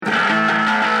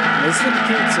Mystic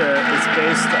Pizza is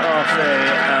based off a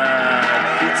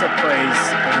pizza place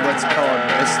in what's called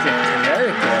Mystic,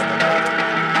 Connecticut.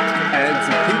 And it's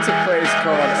a pizza place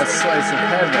called A Slice of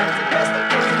Heaven.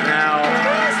 Now,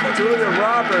 Julia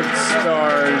Roberts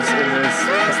stars in this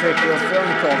particular film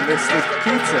called Mystic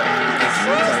Pizza. It's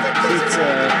like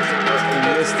pizza in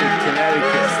Mystic,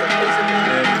 Connecticut.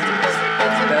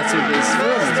 And that's what this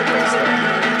film is based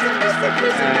on.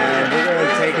 And we're going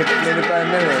to take it minute by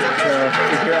minute to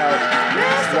figure out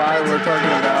why we're talking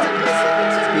about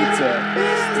pizza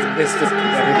in Mystic,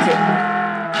 Connecticut.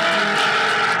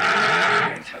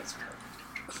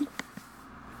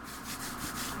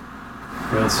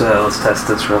 Let's test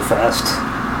this real fast.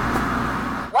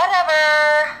 Whatever.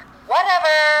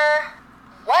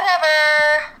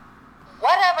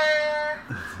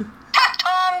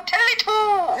 Tom Tilly 2.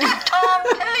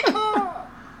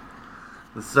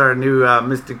 This is our new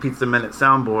Mystic Pizza Minute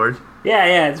soundboard.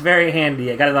 Yeah, it's very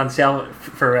handy. I got it on sale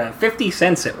for 50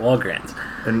 cents at Walgreens.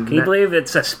 And can you believe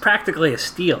it's practically a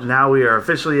steal? Now we are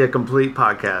officially a complete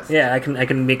podcast. Yeah, I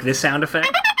can make this sound effect.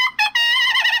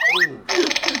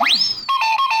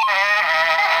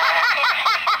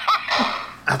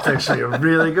 That's actually a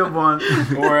really good one.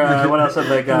 Or what else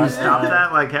have I got? Can you stop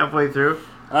that like halfway through?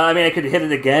 I mean, I could hit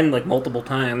it again like multiple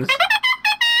times.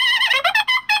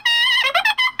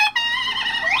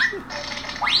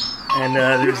 And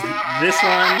there's this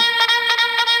one.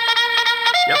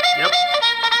 Yep.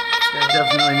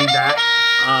 Definitely need that.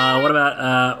 What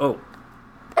about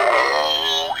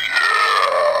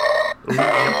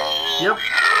Yep.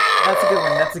 That's a good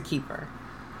one. That's a keeper.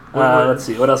 Let's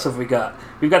see. What else have we got?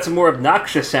 We've got some more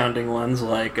obnoxious sounding ones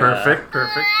like Perfect.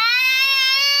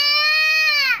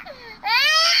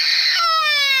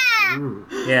 Ooh.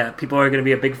 Yeah, people are going to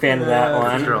be a big fan of that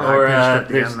one. Or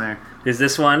there's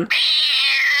this one.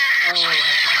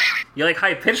 You like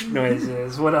high-pitched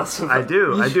noises. What else? I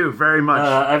do very much.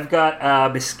 I've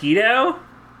got mosquito.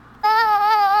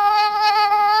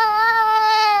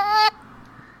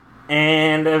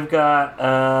 And I've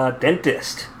got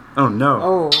dentist. Oh no.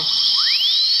 Oh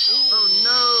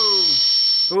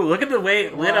no. Ooh, look at the way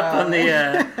it lit up on the...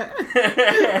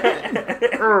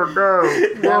 Oh no.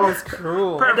 That was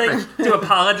cruel. I'd like to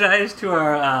apologize to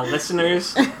our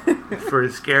listeners. For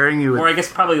scaring you with... Or I guess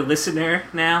probably listener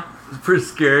now. For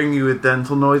scaring you with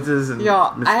dental noises and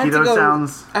mosquito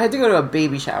sounds. I had to go to a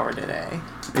baby shower today.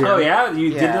 Yeah. Oh yeah? You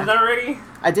did that already?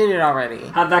 I did it already.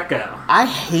 How'd that go? I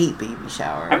hate baby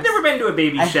showers. I've never been to a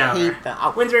baby shower. I hate them.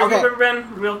 When's have you ever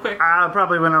been? Real quick.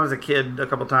 Probably when I was a kid a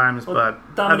couple times, but...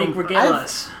 Dominique, regale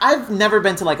us. I've never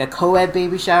been to like a co-ed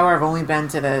baby shower. I've only been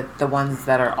to the ones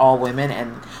that are all women.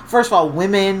 And first of all,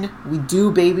 women, we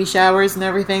do baby showers and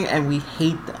everything, and we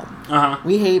hate them. Uh-huh.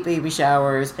 We hate baby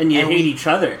showers. And you hate each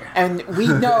other. And we,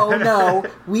 no,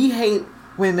 we hate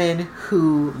women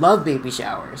who love baby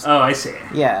showers. Oh, I see.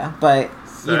 Yeah, but...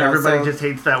 So everybody just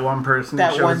hates that one person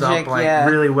that shows up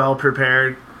really well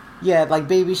prepared. Yeah, like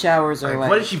baby showers are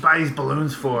like... What did she buy these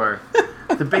balloons for?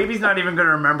 The baby's not even going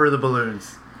to remember the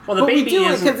balloons. Well, the baby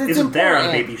isn't there on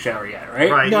a baby shower yet, right?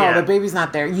 Right. No, the baby's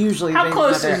not there. Usually, how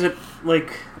close is it?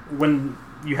 Like when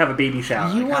you have a baby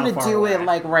shower, you want to do it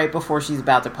like right before she's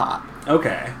about to pop.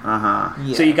 Okay.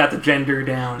 Yeah. So you got the gender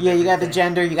down. Yeah, you got the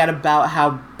gender. You got about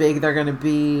how big they're going to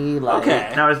be. Like,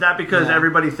 okay. Now, is that because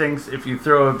everybody thinks if you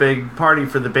throw a big party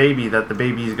for the baby that the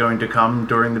baby is going to come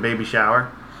during the baby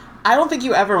shower? I don't think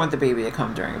you ever want the baby to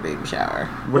come during a baby shower.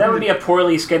 That would be a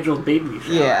poorly scheduled baby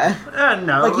shower. Yeah.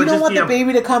 No. Like, you don't want the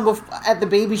baby to come at the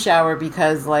baby shower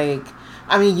because, like,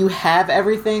 I mean, you have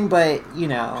everything, but, you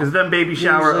know. Because then baby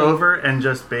shower over and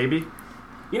just baby?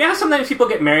 You know how sometimes people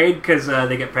get married because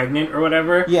they get pregnant or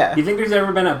whatever? Yeah. You think there's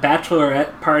ever been a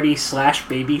bachelorette party /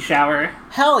 baby shower?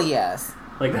 Hell yes.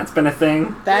 Like, that's been a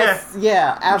thing? Yeah,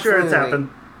 absolutely. I'm sure it's happened.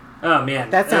 Oh, man.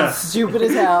 That sounds stupid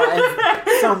as hell, and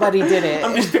somebody did it.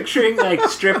 I'm just picturing, like,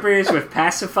 strippers with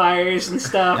pacifiers and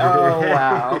stuff. Oh,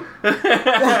 wow.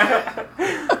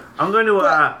 I'm going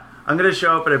to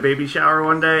show up at a baby shower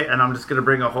one day, and I'm just going to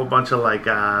bring a whole bunch of,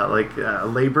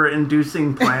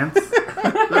 labor-inducing plants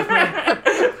with me.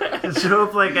 Show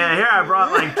up here I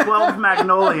brought, 12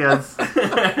 magnolias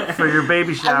for your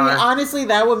baby shower. I mean, honestly,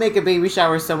 that would make a baby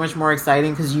shower so much more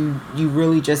exciting, because you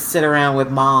really just sit around with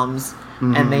moms,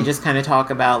 and they just kind of talk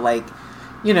about,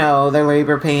 their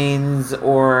labor pains,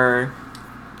 or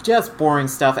just boring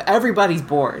stuff. Everybody's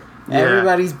bored. Yeah.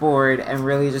 Everybody's bored and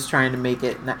really just trying to make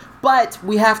it. But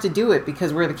we have to do it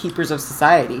because we're the keepers of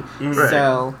society. Right.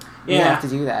 So we have to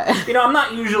do that. I'm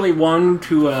not usually one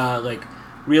to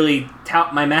really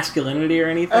tout my masculinity or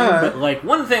anything, but like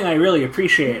one thing I really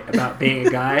appreciate about being a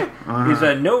guy is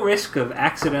no risk of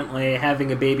accidentally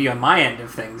having a baby on my end of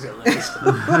things, at least.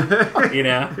 You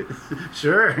know?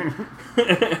 Sure.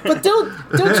 But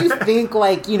don't you think,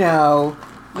 like, you know,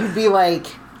 you'd be like,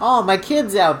 oh, my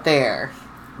kid's out there.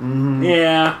 Mm-hmm.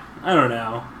 Yeah, I don't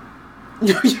know.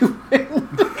 No, you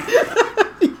wouldn't.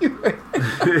 You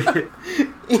wouldn't.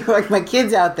 You're like, my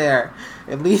kid's out there.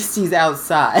 At least he's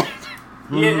outside.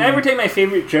 Yeah, I ever take my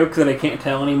favorite joke that I can't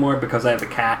tell anymore because I have a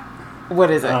cat?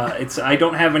 What is it? It's I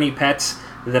don't have any pets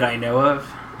that I know of.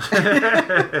 I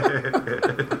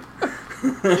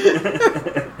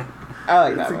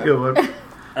like that That's a one. good one.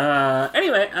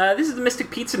 Anyway, this is the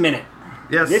Mystic Pizza Minute.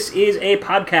 Yes. This is a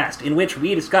podcast in which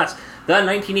we discuss the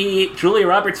 1988 Julia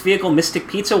Roberts vehicle Mystic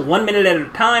Pizza 1 minute at a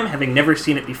time, having never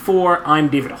seen it before. I'm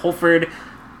David Holford.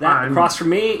 Across from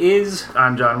me is...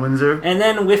 I'm John Windsor. And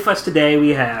then with us today we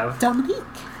have... Dominique.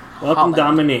 Welcome, Holland.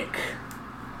 Dominique.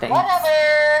 Thanks.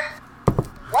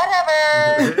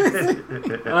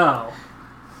 Whatever. Oh.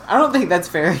 I don't think that's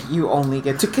fair. You only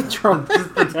get to control.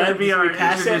 That's gonna be our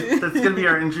Pass it. that's gonna be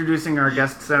our introducing our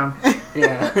guest sound.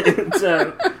 Yeah.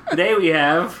 Today we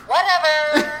have...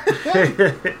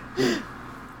 Whatever.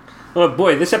 Oh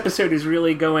boy, this episode is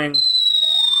really going...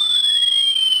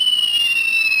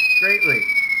 Greatly.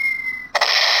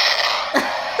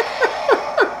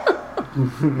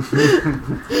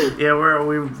 Yeah, we're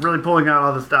really pulling out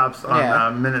all the stops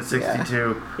on minute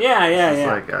 62. Yeah.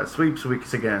 It's like sweeps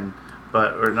weeks again,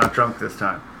 but we're not drunk this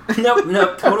time.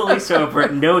 Nope, totally sober,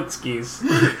 no excuse.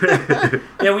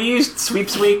 Yeah, we used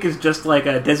Sweeps Week as just like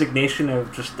a designation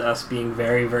of just us being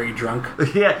very, very drunk.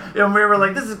 Yeah, and we were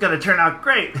like, this is going to turn out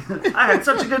great. I had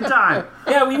such a good time.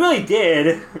 Yeah, we really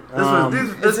did.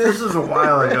 This was a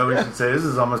while ago, we should say. This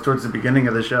is almost towards the beginning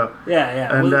of the show.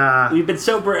 Yeah. And we've been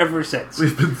sober ever since.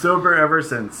 We've been sober ever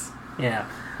since. Yeah.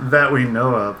 That we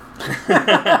know of.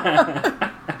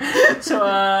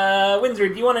 So, Windsor,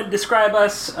 do you want to describe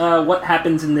us what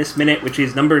happens in this minute, which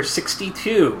is number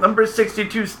 62? Number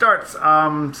 62 starts.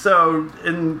 So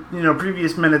in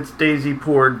previous minutes, Daisy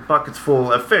poured buckets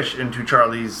full of fish into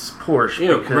Charlie's Porsche.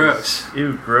 Ew, gross.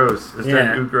 Ew, gross. Is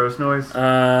that an ew, gross noise?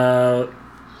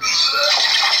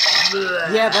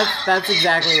 Yeah, that's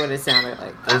exactly what it sounded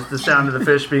like. It's the sound of the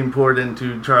fish being poured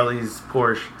into Charlie's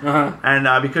Porsche. Uh-huh. And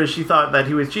because she thought that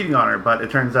he was cheating on her, but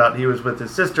it turns out he was with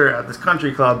his sister at this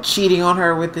country club. Cheating on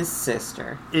her with his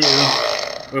sister. Ew.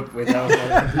 Oop, wait, that was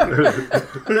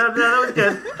that was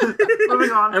good.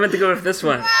 Moving on. I meant to go with this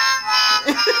one.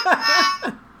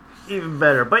 Even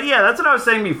better. But yeah, that's what I was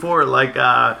saying before. Like,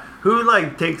 who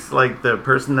takes the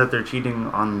person that they're cheating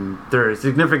on their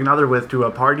significant other with to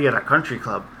a party at a country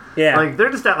club? Yeah. Like, they're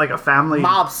just at a family...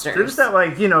 Mobsters. They're just at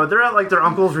they're at their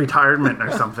uncle's retirement or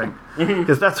something.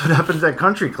 Because that's what happens at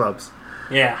country clubs.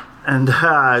 Yeah. And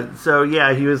so,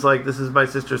 yeah, he was like, this is my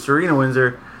sister Serena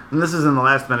Windsor. And this is in the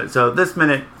last minute. So this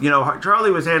minute,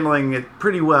 Charlie was handling it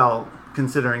pretty well,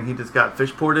 considering he just got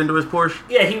fish poured into his Porsche.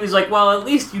 Yeah, he was like, well, at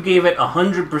least you gave it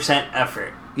 100%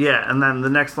 effort. Yeah, and then the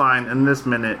next line in this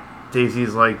minute,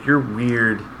 Daisy's like, you're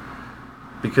weird.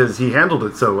 Because he handled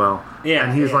it so well. Yeah.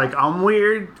 And he's like, I'm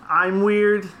weird.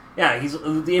 Yeah,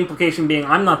 the implication being,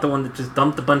 I'm not the one that just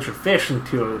dumped a bunch of fish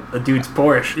into a dude's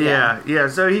Porsche. Yeah.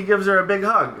 So he gives her a big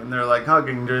hug, and they're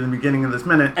hugging during the beginning of this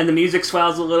minute. And the music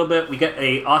swells a little bit. We get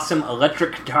a awesome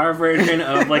electric guitar version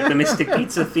of the Mystic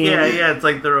Pizza theme. Yeah, it's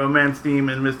like the romance theme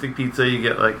in Mystic Pizza. You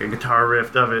get a guitar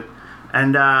riff of it.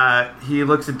 And he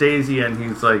looks at Daisy and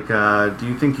he's like, do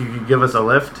you think you could give us a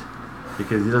lift?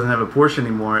 Because he doesn't have a Porsche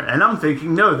anymore. And I'm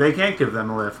thinking, no, they can't give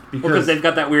them a lift. Because they've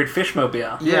got that weird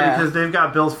fishmobile. Yeah, because they've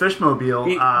got Bill's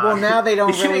Fishmobile. Well, now they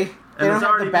don't really... They don't have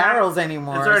already the barrels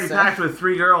anymore. It's already packed with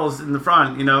 3 girls in the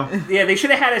front, Yeah, they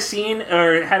should have had a scene,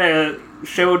 or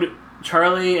showed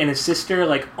Charlie and his sister,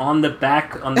 on the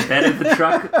bed of the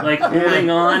truck,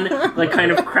 holding on,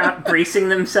 kind of bracing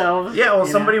themselves. Yeah, well,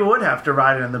 somebody would have to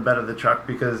ride in the bed of the truck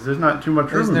because there's not too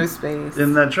much room. There's no space.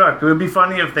 In that truck. It would be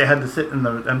funny if they had to sit in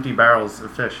the empty barrels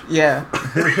of fish. Yeah.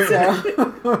 So.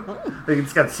 They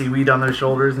just got seaweed on their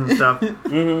shoulders and stuff.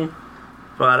 Mm-hmm.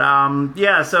 But,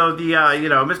 yeah, so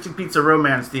the, Mystic Pizza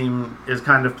romance theme is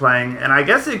kind of playing, and I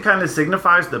guess it kind of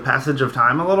signifies the passage of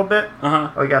time a little bit.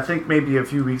 Uh-huh. I think maybe a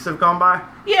few weeks have gone by.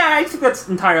 Yeah, I think that's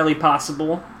entirely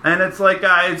possible. And it's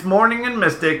it's morning in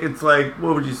Mystic. It's what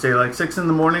would you say, 6 in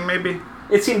the morning, maybe?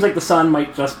 It seems like the sun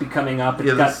might just be coming up.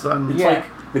 The sun... It's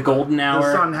the golden hour.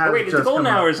 The sun has the golden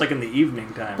hour is in the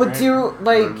evening time, But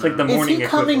right? It's the morning is he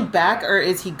coming equivalent. back or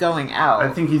is he going out?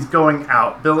 I think he's going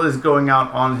out. Bill is going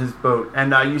out on his boat.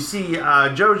 And you see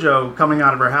JoJo coming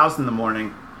out of her house in the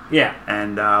morning. Yeah.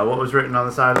 And what was written on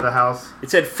the side of the house? It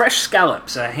said fresh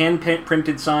scallops, a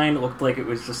hand-printed sign. It looked like it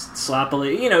was just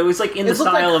sloppily, it was like in the It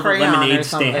looked style like of a crayon or lemonade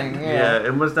something, stand. Yeah,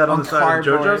 and was that on On the side of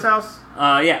cardboard. JoJo's house?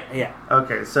 Yeah.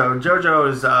 Okay, so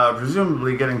JoJo is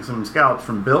presumably getting some scalps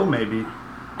from Bill, maybe.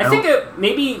 I think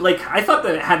maybe, I thought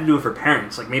that it had to do with her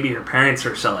parents. Like, maybe her parents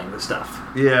are selling the stuff.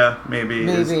 Yeah, maybe.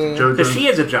 Maybe. Because she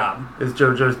has a job. Is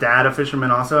JoJo's dad a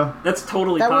fisherman also? That's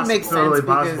totally That possible. would make sense. Totally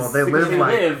because- possible. They Because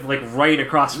live they live, right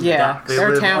across from the Yeah, docks. They they're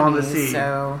live on the townies, sea.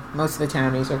 so most of the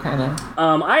townies are kind of...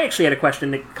 I actually had a question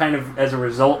that kind of as a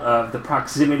result of the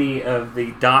proximity of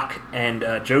the dock and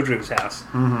JoJo's house,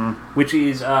 which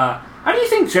is, how do you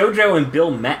think JoJo and Bill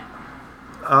met?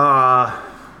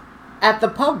 At the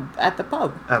pub. At the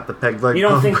Peg Leg You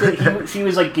don't Pub. think that she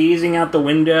was, gazing out the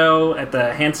window at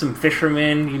the handsome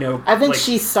fisherman, I think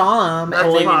she saw him. That's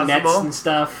And pulling they, in nets possible. and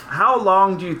stuff? How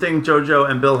long do you think JoJo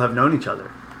and Bill have known each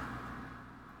other?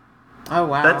 oh,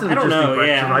 wow. That's an I don't interesting know,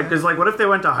 question, yeah. right? Because, what if they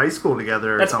went to high school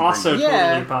together or That's something? also yeah,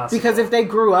 totally possible. because if they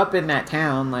grew up in that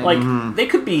town, they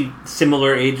could be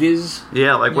similar ages.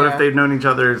 Yeah, what Yeah. if they've known each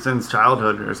other since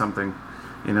childhood or something?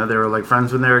 They were,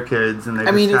 friends when they were kids, and they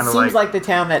I mean, just it kind of, seems like the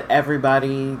town that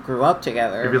everybody grew up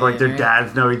together. maybe, their right?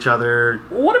 dads know each other.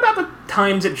 What about the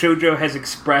times that JoJo has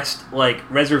expressed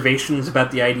reservations about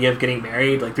the idea of getting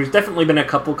married? There's definitely been a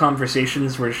couple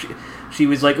conversations where she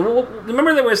was like, well,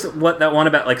 remember there was that one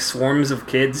about swarms of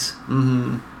kids?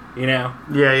 Mm-hmm.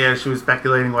 Yeah, she was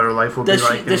speculating what her life would be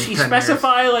like. Does she in 10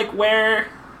 specify where?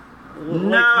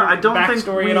 No, her I don't think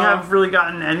backstory we at all? have really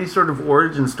gotten any sort of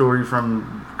origin story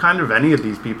from kind of any of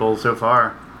these people so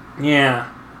far. Yeah.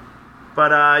 But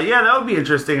that would be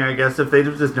interesting, I guess, if they'd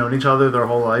have just known each other their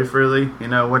whole life, really.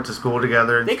 Went to school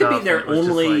together. And They could be stuff, their and it was just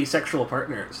only sexual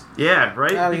partners. yeah,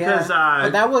 right. Oh, Because yeah.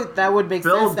 But that would make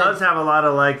Bill sense. does have a lot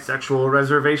of sexual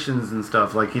reservations and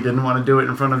stuff. He didn't want to do it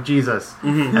in front of Jesus,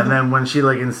 and then when she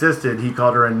insisted, he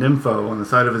called her a nympho on the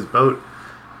side of his boat.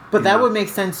 But that know. would make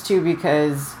sense too,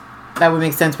 because that would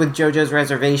make sense with JoJo's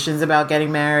reservations about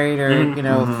getting married, or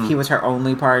if he was her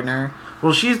only partner.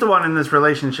 Well, she's the one in this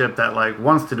relationship that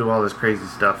wants to do all this crazy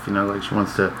stuff. She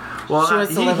wants to. Well, She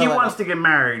wants to live he a wants life. to get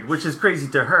married, which is crazy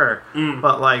to her.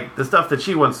 But the stuff that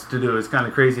she wants to do is kind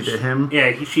of crazy to him.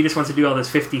 Yeah, she just wants to do all this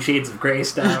 50 Shades of Grey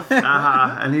stuff.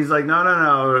 And he's like,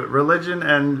 no, religion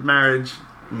and marriage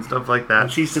and stuff like that.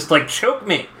 And she's just like, choke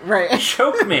me. Right.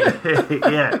 Choke me.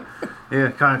 yeah,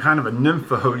 kind of a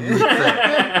nympho. You would say.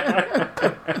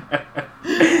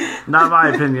 Not my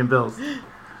opinion, Bill's.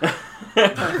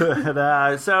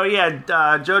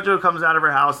 JoJo comes out of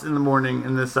her house in the morning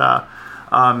in this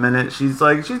minute. She's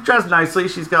dressed nicely.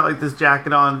 She's got this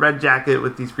jacket on, red jacket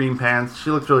with these green pants. She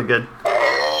looks really good.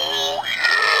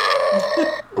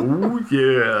 Oh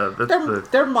yeah,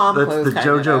 Their mom that's clothes the kinda,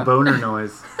 JoJo though. boner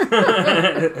noise. But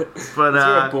Is there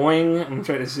a boing? I'm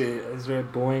trying to see. Is there a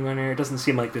boing on here? It doesn't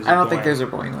seem like there's a I don't think boing. there's a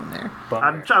boing on there.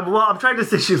 I'm trying to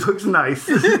say she looks nice.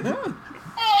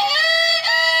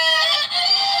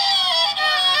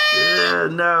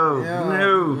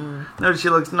 No, she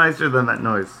looks nicer than that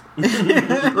noise.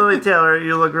 Lily Taylor,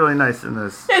 you look really nice in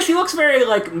this. Yeah, she looks very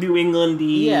New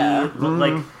Englandy.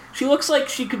 Yeah. She looks like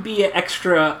she could be an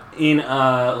extra in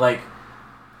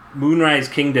Moonrise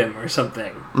Kingdom or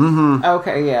something. Mm-hmm.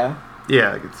 Okay, yeah.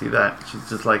 Yeah, I could see that. She's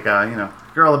just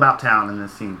girl about town in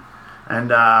this scene.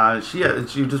 And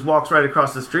she just walks right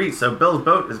across the street. So Bill's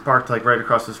boat is parked right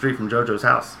across the street from JoJo's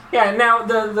house. Yeah, now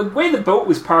the way the boat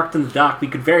was parked in the dock, we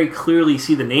could very clearly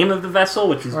see the name of the vessel,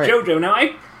 which is Right. JoJo. Now,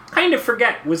 I kind of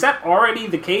forget, was that already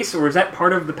the case, or was that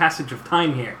part of the passage of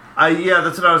time here? Yeah,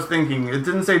 that's what I was thinking. It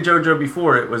didn't say JoJo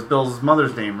before. It was Bill's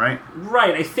mother's name, right?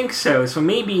 Right, I think so. So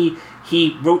maybe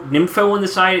he wrote Nympho on the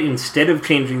side instead of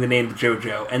changing the name to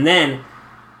JoJo, and then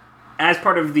as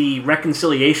part of the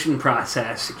reconciliation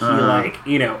process,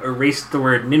 he erased the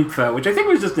word Nympho, which I think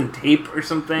was just in tape or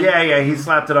something. Yeah, he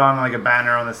slapped it on a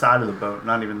banner on the side of the boat,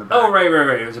 not even the back. Oh, right,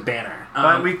 it was a banner.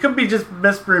 But we could be just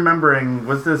misremembering.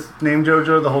 Was this name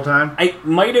JoJo the whole time? I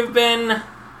might have been.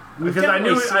 Because I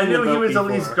knew he was at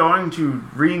least going to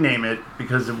rename it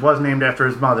because it was named after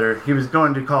his mother. He was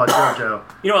going to call it JoJo.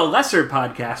 A lesser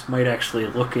podcast might actually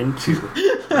look into.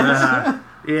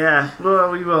 Yeah, well,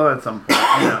 we will at some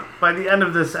point. By the end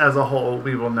of this as a whole,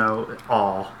 we will know it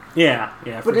all. Yeah,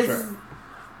 for But sure.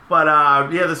 But,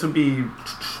 this would be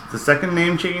the second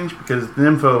name change because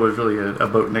Nympho was really a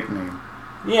boat nickname.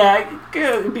 Yeah,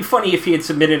 it'd be funny if he had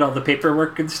submitted all the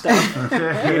paperwork and stuff.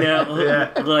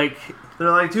 Yeah. They're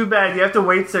like, too bad, you have to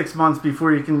wait 6 months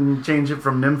before you can change it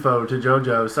from Nympho to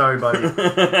JoJo. Sorry, buddy. Is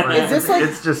this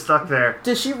it's just stuck there.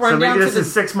 Does she So run down maybe to this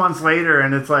is 6 months later,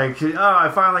 and it's like, oh, I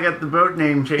finally got the boat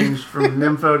name changed from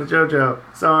Nympho to JoJo.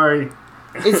 Sorry.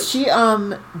 Is she,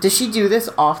 does she do this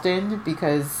often?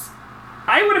 Because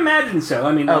I would imagine so.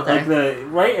 I mean, Okay. like the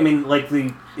right. I mean, like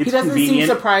the it's he doesn't convenient.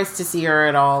 seem surprised to see her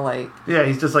at all. Like, Yeah,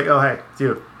 he's just like, oh, hey, it's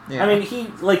you. yeah. I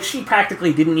mean, she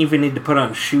practically didn't even need to put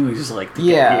on shoes like to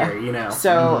Yeah. get here. You know.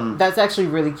 So that's actually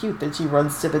really cute that she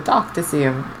runs to the dock to see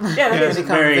him. Yeah, that When is he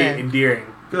comes very in. endearing.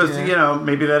 Because, Yeah.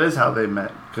 maybe that is how they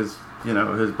met. Because,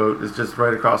 his boat is just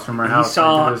right across from her He house.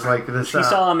 saw- There's like this, She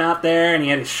saw him out there, and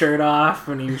he had his shirt off,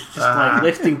 and he was just like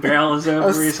lifting barrels over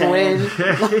A his squid.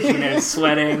 head,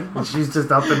 sweating. She's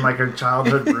just up in like her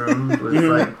childhood room, with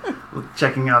like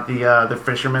checking out the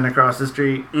fishermen across the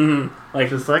street. Like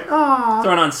Just like, oh,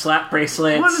 throwing on slap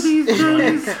bracelets. one of these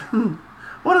days,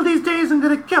 one of these days, I'm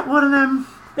gonna get one of them.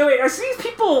 No, wait, are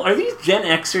these Gen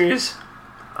Xers?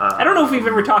 I don't know if we've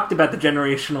ever talked about the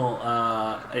generational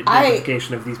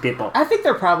identification of these people. I think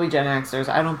they're probably Gen Xers.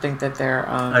 I don't think that they're.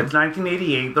 It's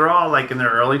 1988. They're all like in their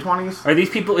early 20s. Are these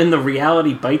people in the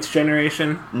Reality Bites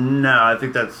generation? No, I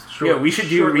think that's Yeah, we should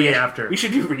do shortly after. We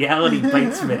should do Reality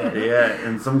Bites minute. Yeah,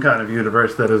 in some kind of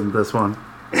universe that isn't this one.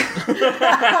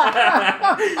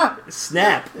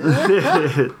 Snap.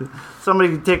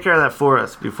 Somebody take care of that for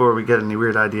us before we get any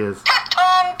weird ideas.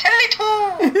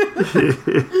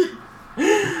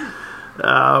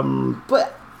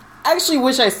 But I actually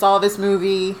wish I saw this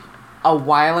movie a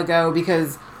while ago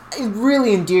because it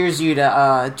really endears you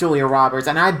to Julia Roberts,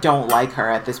 and I don't like her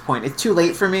at this point. It's too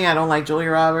late for me. I don't like Julia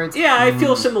Roberts. Yeah, I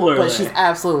feel similarly. But she's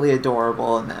absolutely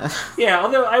adorable in this. Yeah,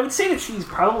 although I would say that she's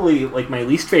probably like my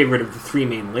least favorite of the three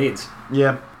main leads.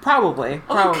 Yeah. Probably. I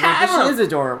But don't she know. is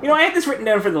adorable. You know, I had this written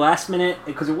down for the last minute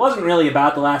because it wasn't really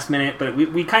about the last minute, but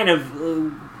we kind of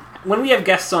when we have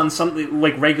guests on something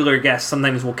like regular guests,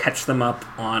 sometimes we'll catch them up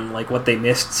on like what they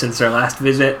missed since their last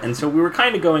visit, and so we were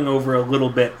kind of going over a little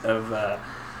bit of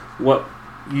what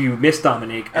you missed,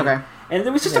 Dominique. And, Okay. And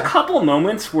there was just a couple of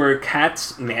moments where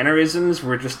Kat's mannerisms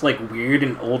were just like weird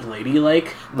and old lady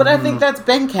like. But I think that's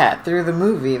been Kat through the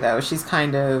movie, though. She's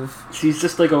kind of... She's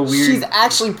just like a weird. She's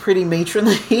actually pretty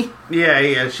matronly.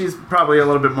 Yeah. She's probably a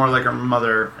little bit more like her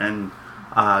mother, and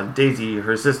Daisy,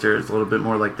 her sister, is a little bit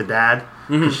more like the dad.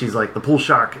 Because she's like the pool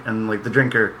shark and like the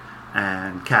drinker,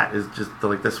 and Kat is just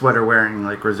like the sweater wearing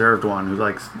like reserved one who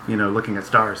likes looking at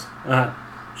stars.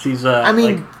 She's I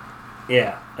mean, like,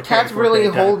 yeah. a Kat's character really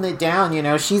like that. holding it down,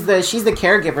 She's the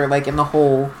caregiver, like, in the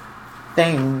whole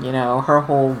thing, Her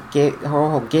whole gig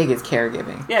is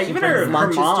caregiving. Yeah, she even brings her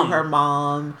lunches mom. to her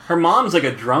mom. Her mom's like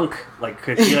a drunk, like,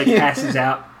 cause she like passes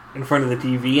out in front of the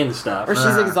TV and stuff. Or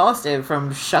she's exhausted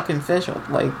from shucking fish,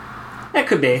 like... That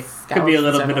could be. Could be a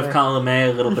little bit of Scouts column A,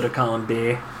 a little bit of column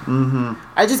B.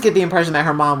 I just get the impression that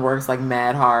her mom works, like,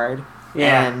 mad hard.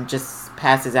 Yeah. And just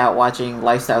passes out watching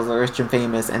Lifestyles of the Rich and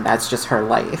Famous, and that's just her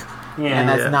life. Yeah. And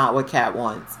that's Yeah. not what Kat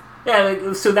wants. Yeah,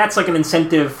 like, so that's like an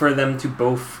incentive for them to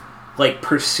both like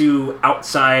pursue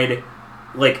outside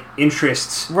like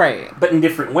interests, Right. but in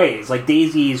different ways. Like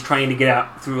Daisy is trying to get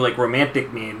out through like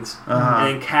romantic means, and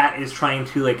then Kat is trying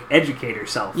to like educate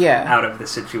herself Yeah. out of the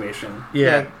situation.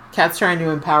 Yeah. Kat's trying to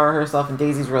empower herself, and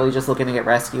Daisy's really just looking to get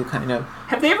rescued, kind of.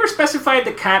 Have they ever specified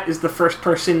that Kat is the first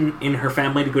person in her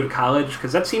family to go to college?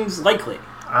 Because that seems likely.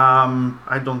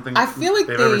 I don't think I feel like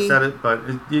they've ever they- said it, but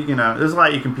there's a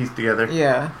lot you can piece together.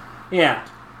 Yeah. Yeah.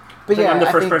 But Like, yeah, I'm the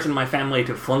I first think- person in my family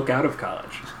to flunk out of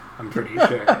college. I'm pretty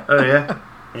sure. Oh yeah.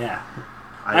 Yeah.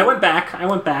 I went back.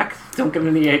 Don't give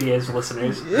any ideas,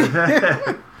 listeners.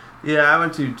 Yeah, I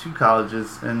went to 2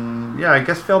 colleges, and yeah, I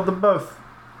guess failed them both.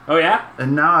 Oh yeah?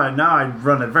 And now I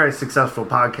run a very successful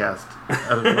podcast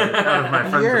out of my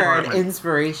friend's You're an apartment.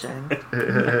 inspiration.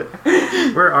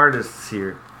 We're artists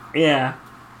here. Yeah.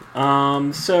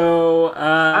 So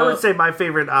I would say my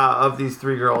favorite of these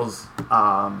 3 girls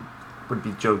would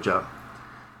be JoJo.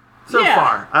 So Yeah.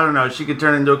 far, I don't know. She could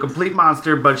turn into a complete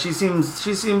monster, but she seems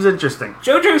interesting.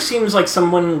 JoJo seems like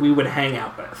someone we would hang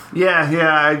out with.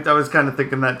 Yeah. I was kind of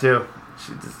thinking that too.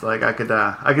 She just like I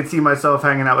could see myself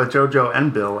hanging out with JoJo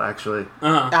and Bill actually.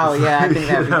 Oh, yeah, I think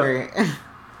that'd be great.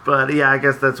 But yeah, I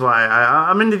guess that's why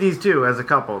I'm into these 2 as a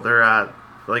couple. They're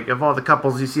like of all the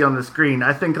couples you see on the screen,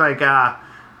 I think like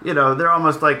they're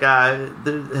almost like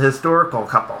the historical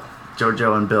couple,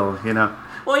 JoJo and Bill.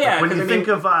 Well, yeah, Like when 'cause, you I think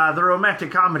mean, of the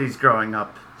romantic comedies growing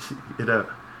up,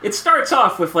 it starts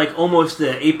off with like almost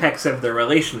the apex of their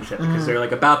relationship because they're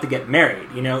like about to get married.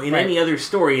 In Right. any other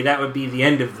story, that would be the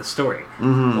end of the story.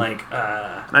 Like,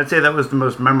 I'd say that was the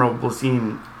most memorable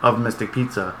scene of Mystic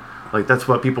Pizza. Like that's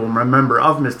what people remember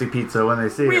of Mystic Pizza when they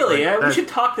see really, it. Like, we should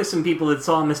talk to some people that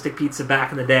saw Mystic Pizza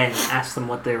back in the day and ask them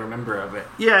what they remember of it.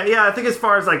 Yeah. I think as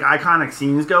far as like iconic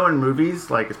scenes go in movies,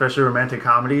 like especially romantic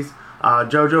comedies,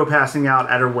 JoJo passing out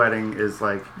at her wedding is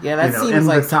like, Yeah, that seems in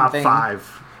like the top something-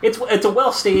 5. It's a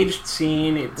well staged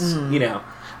scene. It's I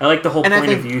like the whole And I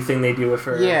point of think- view thing they do with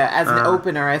her. Yeah, as an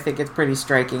opener, I think it's pretty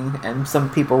striking, and some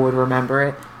people would remember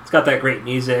it. It's got that great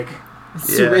music.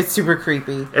 It's super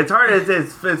creepy. It's hard.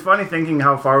 It's funny thinking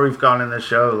how far we've gone in this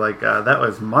show. Like that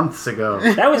was months ago.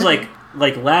 That was like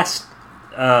last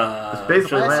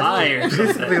Basically July or something.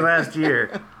 basically last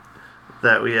year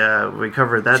that we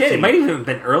covered that. Shit, scene. it might even have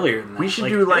been earlier than that. We should I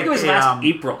do, think it was a, last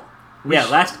April. Yeah,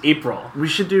 last April. We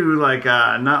should do like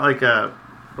not like a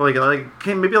maybe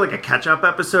like a catch up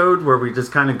episode where we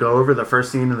just kind of go over the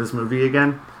first scene of this movie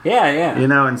again, Yeah.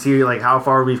 and see like how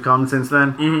far we've come since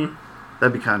then. Mm-hmm.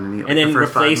 That'd be kind of neat. And like, then the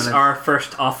first 5 replace minutes. our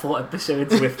first awful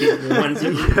episodes with the ones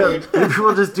that we did. Maybe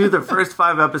we'll just do the first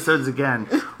 5 episodes again.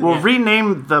 We'll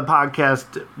rename the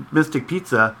podcast Mystic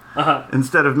Pizza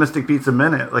instead of Mystic Pizza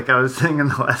Minute, like I was saying in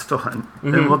the last one.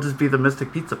 And we'll just be the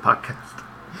Mystic Pizza Podcast.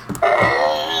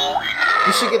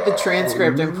 You should get the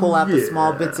transcript and pull out the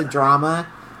small yeah. bits of drama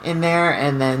in there,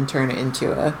 and then turn it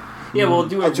into a We'll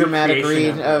do a dramatic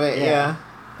recreation read of it. Yeah.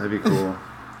 That'd be cool.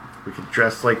 We could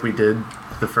dress like we did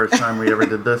the first time we ever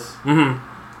did this.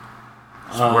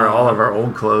 Just wear all of our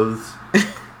old clothes.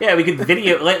 Yeah, we could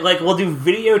video like we'll do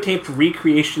videotaped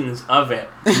recreations of it.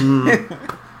 That'd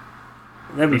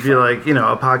be It'd be fun. like,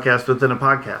 a podcast within a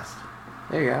podcast.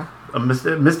 There you go. A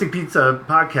Mystic Pizza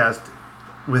podcast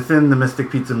within the Mystic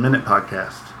Pizza Minute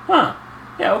podcast. Huh.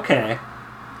 Yeah, okay.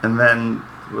 And then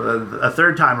a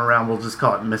third time around, we'll just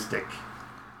call it Mystic.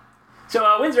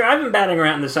 So, Windsor, I've been batting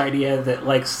around this idea that,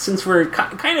 like, since we're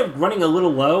kind of running a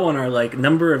little low on our, like,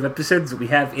 number of episodes that we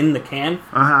have in the can,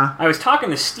 Uh-huh. I was talking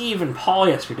to Steve and Paul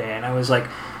yesterday, and I was like,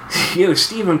 yo,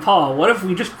 Steve and Paul, what if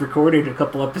we just recorded a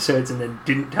couple episodes and then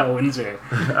didn't tell Windsor?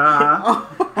 How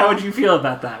would you feel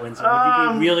about that, Windsor?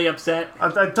 Would you be really upset?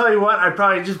 I'll tell you what, I'd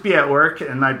probably just be at work,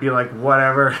 and I'd be like,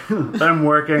 whatever, I'm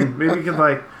working. Maybe we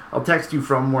could, I'll text you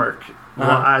from work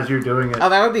as you're doing it. Oh,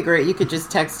 that would be great. You could just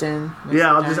text in.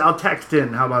 Yeah, I'll text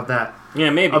in. How about that?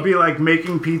 Yeah, maybe. I'll be like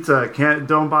making pizza.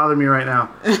 Don't bother me right now.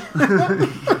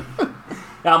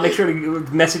 I'll make sure to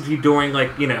message you during,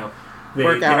 like, the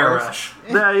Work dinner hours. rush.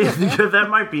 That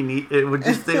might be neat. It would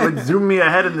zoom me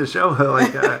ahead in the show,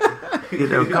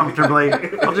 comfortably.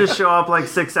 I'll just show up like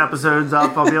 6 episodes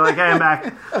up. I'll be like, hey, I'm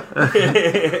back.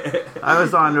 I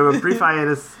was on a brief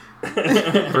hiatus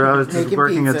where I was just Making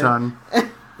working pizza. a ton.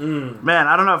 Man,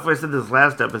 I don't know if I said this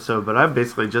last episode, but I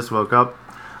basically just woke up.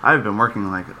 I've been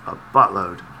working like a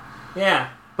buttload. Yeah.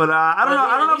 But I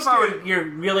don't know if I would. You're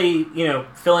really,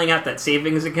 filling out that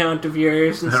savings account of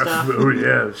yours and stuff. Oh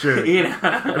yeah, sure.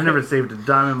 I've never saved a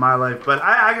dime in my life, but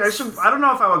I don't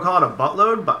know if I would call it a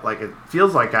buttload, but like it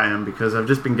feels like I am because I've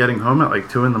just been getting home at like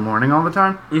 2 a.m. all the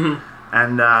time,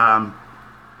 and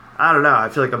I don't know. I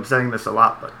feel like I'm saying this a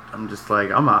lot, but I'm just like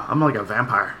I'm like a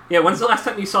vampire. Yeah, when's the last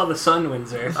time you saw the sun,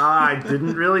 Windsor? I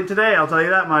didn't really today. I'll tell you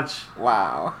that much.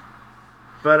 Wow.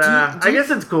 But do I you- guess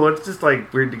it's cool. It's just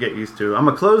like weird to get used to. I'm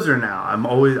a closer now. I'm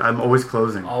always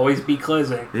closing. Always be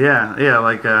closing. Yeah,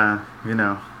 like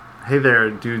hey there,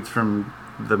 dudes from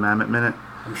the Mammoth Minute.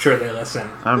 I'm sure they listen.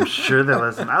 I'm sure they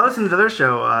listen. I listened to their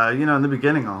show, in the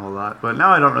beginning a whole lot, but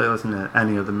now I don't really listen to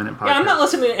any of the Minute podcasts. Yeah, I'm not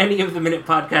listening to any of the Minute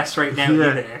podcasts right now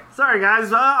either. Sorry,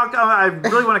 guys. I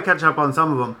really want to catch up on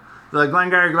some of them. The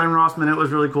Glengarry Glen Ross Minute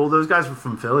was really cool. Those guys were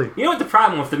from Philly. You know what the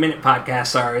problem with the Minute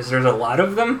podcasts are is there's a lot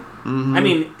of them. I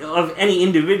mean, of any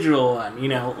individual one,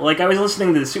 Like, I was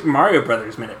listening to the Super Mario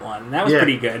Brothers Minute one, and that was Yeah.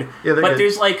 pretty good. Yeah, they're but good.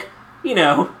 there's, like,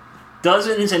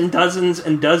 dozens and dozens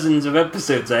and dozens of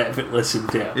episodes I haven't listened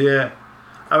to. Yeah.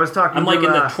 I was talking I'm, like, to,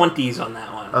 in the 20s on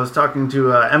that one. I was talking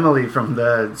to Emily from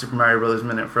the Super Mario Brothers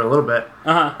Minute for a little bit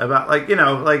about,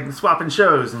 like swapping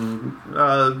shows, and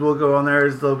we'll go on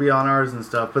theirs, they'll be on ours and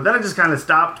stuff. But then it just kind of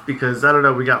stopped because, I don't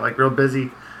know, we got, like, real busy.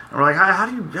 And we're like, how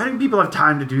do people have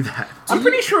time to do that? I'm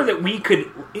pretty sure that we could,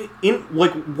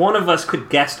 one of us could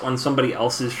guest on somebody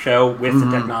else's show with the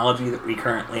technology that we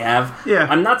currently have. Yeah.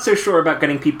 I'm not so sure about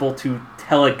getting people to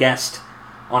tell a guest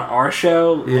on our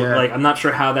show. Yeah. Like, I'm not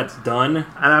sure how that's done.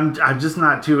 And I'm just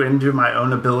not too into my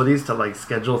own abilities to, like,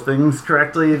 schedule things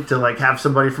correctly, to, like, have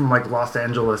somebody from, like, Los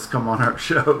Angeles come on our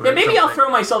show. Yeah, maybe I'll throw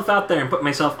myself out there and put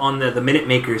myself on the Minute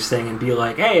Makers thing and be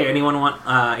like, hey, anyone want,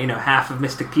 half of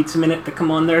Mystic Pizza Minute to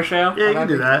come on their show? Yeah, you can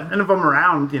do that. And if I'm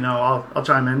around, I'll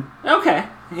chime in. Okay,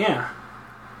 yeah.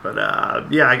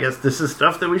 But, yeah, I guess this is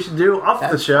stuff that we should do off the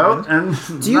That's show. fun.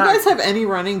 And Do you guys have any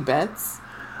running bets?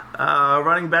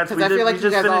 running bets? Because I feel like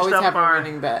you guys always have a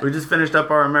running bet. We just finished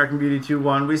up our American Beauty 2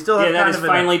 one. We still have Yeah, that kind is of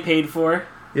finally paid for.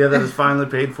 Yeah, that is finally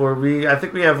paid for. I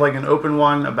think we have like an open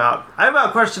one about. I have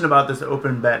a question about this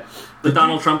open bet. The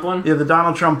Donald Trump one? Yeah, the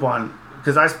Donald Trump one.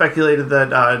 Because I speculated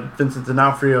that Vincent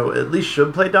D'Onofrio at least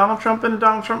should play Donald Trump in a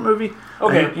Donald Trump movie.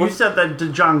 Okay, And you said that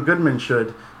John Goodman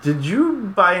should. Did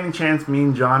you, by any chance,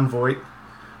 mean John Voight?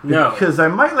 No. Because I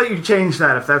might let you change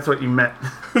that if that's what you meant.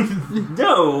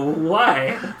 No,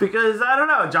 why? Because, I don't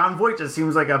know, John Voight just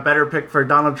seems like a better pick for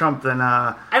Donald Trump than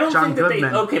I don't John think that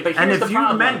Goodman. okay, but here's and if the you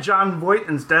problem. meant John Voight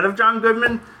instead of John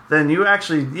Goodman, then you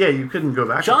actually, you couldn't go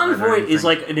back. John on that or Voight is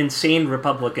anything. like an insane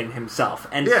Republican himself,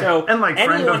 and Yeah, so and like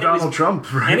friend anyone of that was- Donald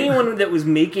Trump, right? Anyone that was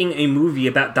making a movie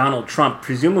about Donald Trump,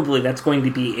 presumably that's going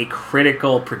to be a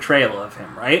critical portrayal of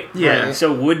him, right? Yeah. Right.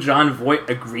 So would John Voight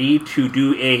agree to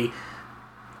do a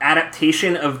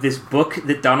adaptation of this book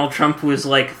that Donald Trump was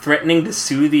like threatening to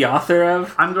sue the author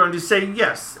of? I'm going to say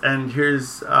yes, and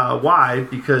here's why.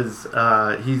 Because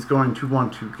he's going to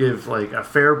want to give like a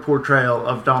fair portrayal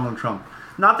of Donald Trump.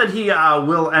 Not that he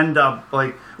will end up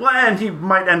like, well, and he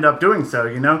might end up doing so.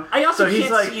 You know. I also so he's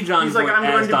can't like, see John he's Voight like, I'm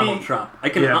as going to Donald be. Trump. I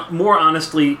can Yeah. more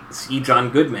honestly see John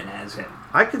Goodman as him.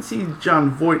 I could see John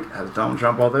Voight as Donald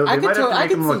Trump, although they I might could have to I make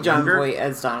could him see look John younger. Voight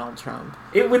as Donald Trump.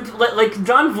 It would like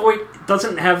John Voight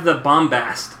doesn't have the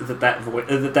bombast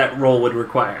that role would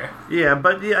require. Yeah,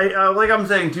 but like I'm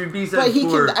saying, to be said But he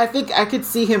for can. I think I could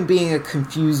see him being a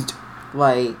confused,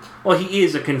 like, Well, he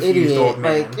is a confused idiot. old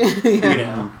man. Like, You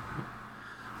know.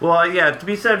 well, yeah, to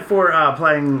be said for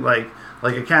playing like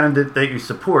a candidate that you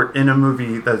support in a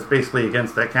movie that's basically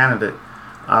against that candidate,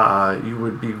 you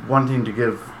would be wanting to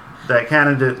give that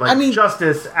candidate like I mean-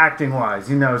 justice acting wise,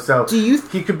 you know. So Do you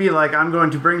he could be like, I'm going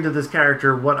to bring to this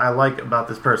character what I like about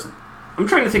this person. I'm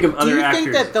trying to think of do other you actors.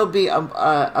 think that there'll be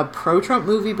a pro-Trump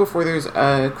movie before there's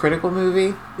a critical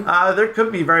movie? There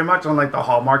could be very much on like the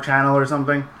Hallmark Channel or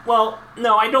something. Well,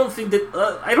 no, I don't think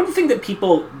that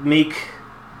people make.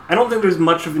 I don't think there's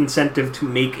much of incentive to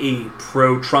make a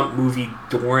pro-Trump movie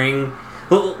during.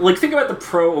 Like, think about the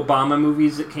pro-Obama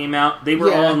movies that came out. They were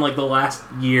Yeah. all in like the last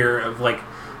year of like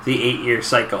the 8-year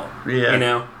cycle. Yeah, You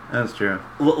know, that's true.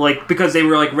 like because they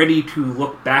were like ready to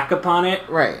look back upon it.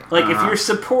 Right. Like if you're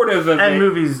supportive of And it,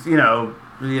 movies, you know,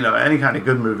 any kind of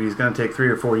good movie is going to take 3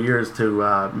 or 4 years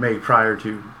to make prior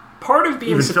to. part of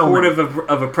being even supportive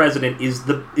of a president is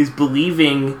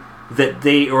believing that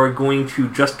they are going to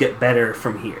just get better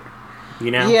from here.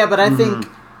 You know? Yeah, but I think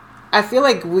I feel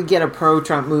like we get a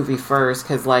pro-Trump movie first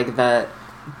because like the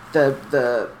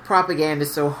propaganda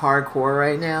is so hardcore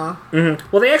right now. Mm-hmm.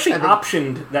 Well, they actually I think-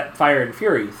 optioned that Fire and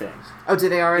Fury thing. Oh,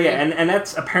 did they already? Yeah, and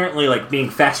that's apparently like being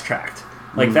fast tracked.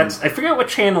 Like that's I forget what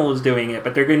channel is doing it,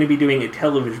 but they're going to be doing a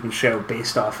television show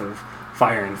based off of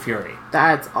Fire and Fury.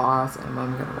 That's awesome.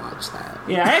 I'm gonna watch that.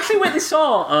 Yeah, I actually went and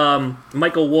saw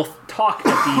Michael Wolff talk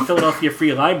at the Philadelphia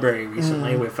Free Library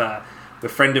recently with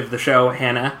friend of the show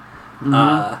Hannah.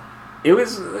 It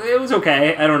was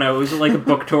okay. I don't know. It was like a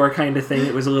book tour kind of thing.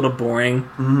 It was a little boring.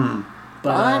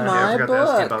 But Buy I my forgot to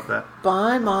ask you book. about that.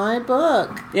 Buy my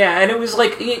book. yeah, and it was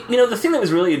like the thing that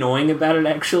was really annoying about it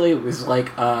actually was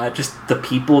like just the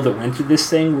people that went to this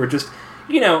thing were just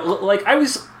like I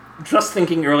was just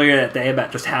thinking earlier that day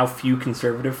about just how few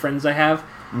conservative friends I have.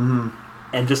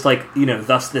 And just like,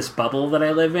 thus this bubble that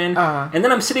I live in. And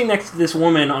then I'm sitting next to this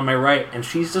woman on my right, and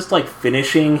she's just like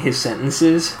finishing his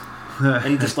sentences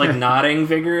and just like nodding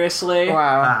vigorously.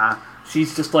 Wow.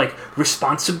 She's just like,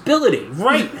 responsibility,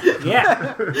 right?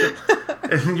 Yeah.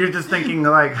 And you're just thinking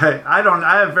like, hey, I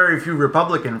have very few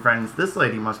Republican friends. This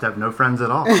lady must have no friends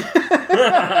at all.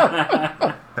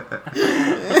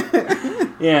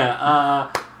 Yeah.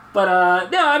 But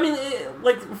no, I mean,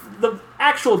 like the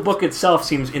actual book itself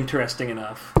seems interesting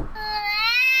enough.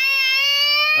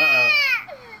 Uh-oh.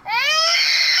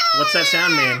 What's that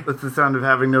sound mean? That's the sound of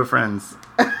having no friends.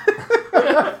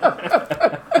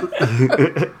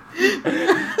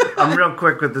 I'm real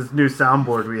quick with this new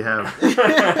soundboard we have.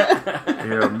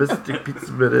 Mystic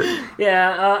Pizza Minute.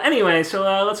 Yeah. Anyway, so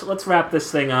let's wrap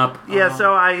this thing up. Yeah,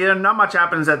 so not much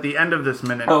happens at the end of this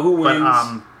minute. Oh, who wins?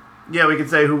 But, yeah, we could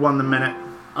say who won the minute.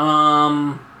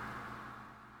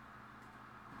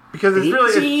 Because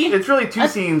Daisy? it's really two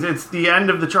scenes. It's the end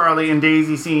of the Charlie and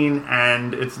Daisy scene,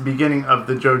 and it's the beginning of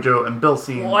the JoJo and Bill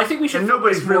scene. Well, I think we should And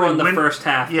focus more on the win- first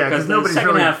half. Yeah, because because the nobody's second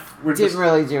really half we're Didn't just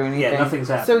really do anything. Yeah, nothing's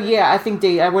happened. So yeah, I think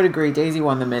I would agree. Daisy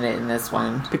won the minute in this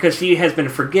one. because she has been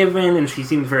forgiven and she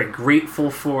seems very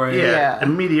grateful for it. yeah, Yeah.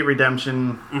 immediate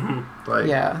redemption. Like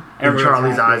Yeah. in Everyone's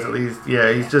Charlie's happy. eyes, at least. Yeah,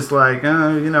 he's just like,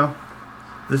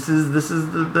 this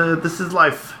is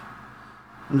life.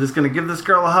 I'm just gonna give this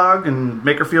girl a hug and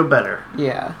make her feel better,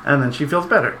 Yeah. and then she feels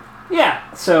better. Yeah.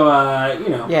 So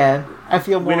Yeah. I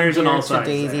feel more Winners on endeared all to sides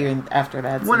Daisy there. after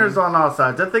that. Winners scene. on all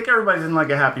sides. I think everybody's in like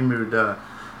a happy mood.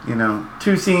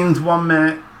 2 scenes, 1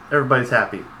 minute, everybody's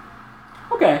happy.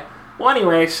 Okay. Well,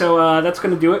 anyway, so that's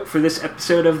going to do it for this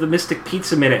episode of the Mystic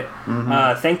Pizza Minute.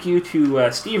 Thank you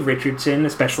to Steve Richardson,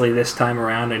 especially this time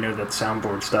around. I know that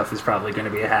soundboard stuff is probably going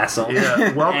to be a hassle.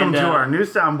 Yeah, welcome And, to our new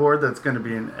soundboard that's going to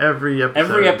be in every episode.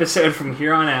 Every episode from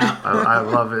here on out. I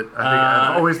love it.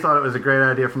 I've always thought it was a great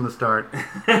idea from the start.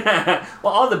 Well,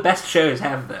 all the best shows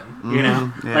have them, you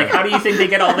know? yeah. Like, how do you think they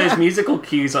get all those musical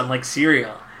cues on, like,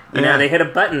 Serial? You know, Yeah. they hit a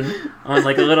button on,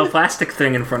 like, a little plastic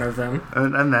thing in front of them.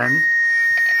 And then...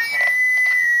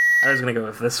 I was gonna go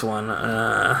with this one. Yep,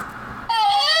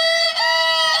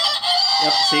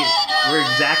 see, we're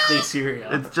exactly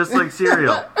Serial. It's just like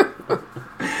cereal.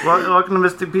 Welcome to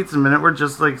Mystic Pizza Minute. We're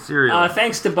just like cereal.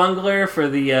 Thanks to Bungler for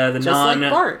the Just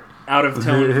like Bart. out of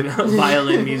tone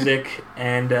violin music,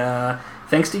 and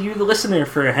thanks to you, the listener,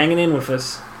 for hanging in with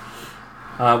us.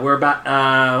 We're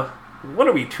about what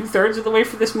are we, 2/3 of the way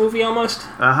for this movie almost?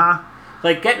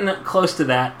 Like getting close to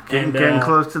that, Getting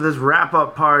close to this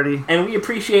wrap-up party. And we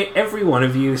appreciate every one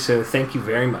of you, so thank you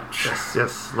very much.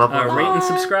 Yes, love Rate and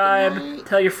subscribe.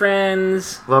 Tell your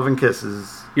friends. love and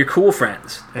kisses. Your cool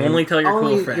friends. Only tell your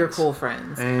Only cool friends. your cool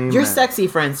friends. Amen. Your sexy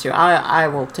friends too. I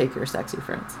will take your sexy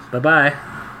friends. Bye-bye.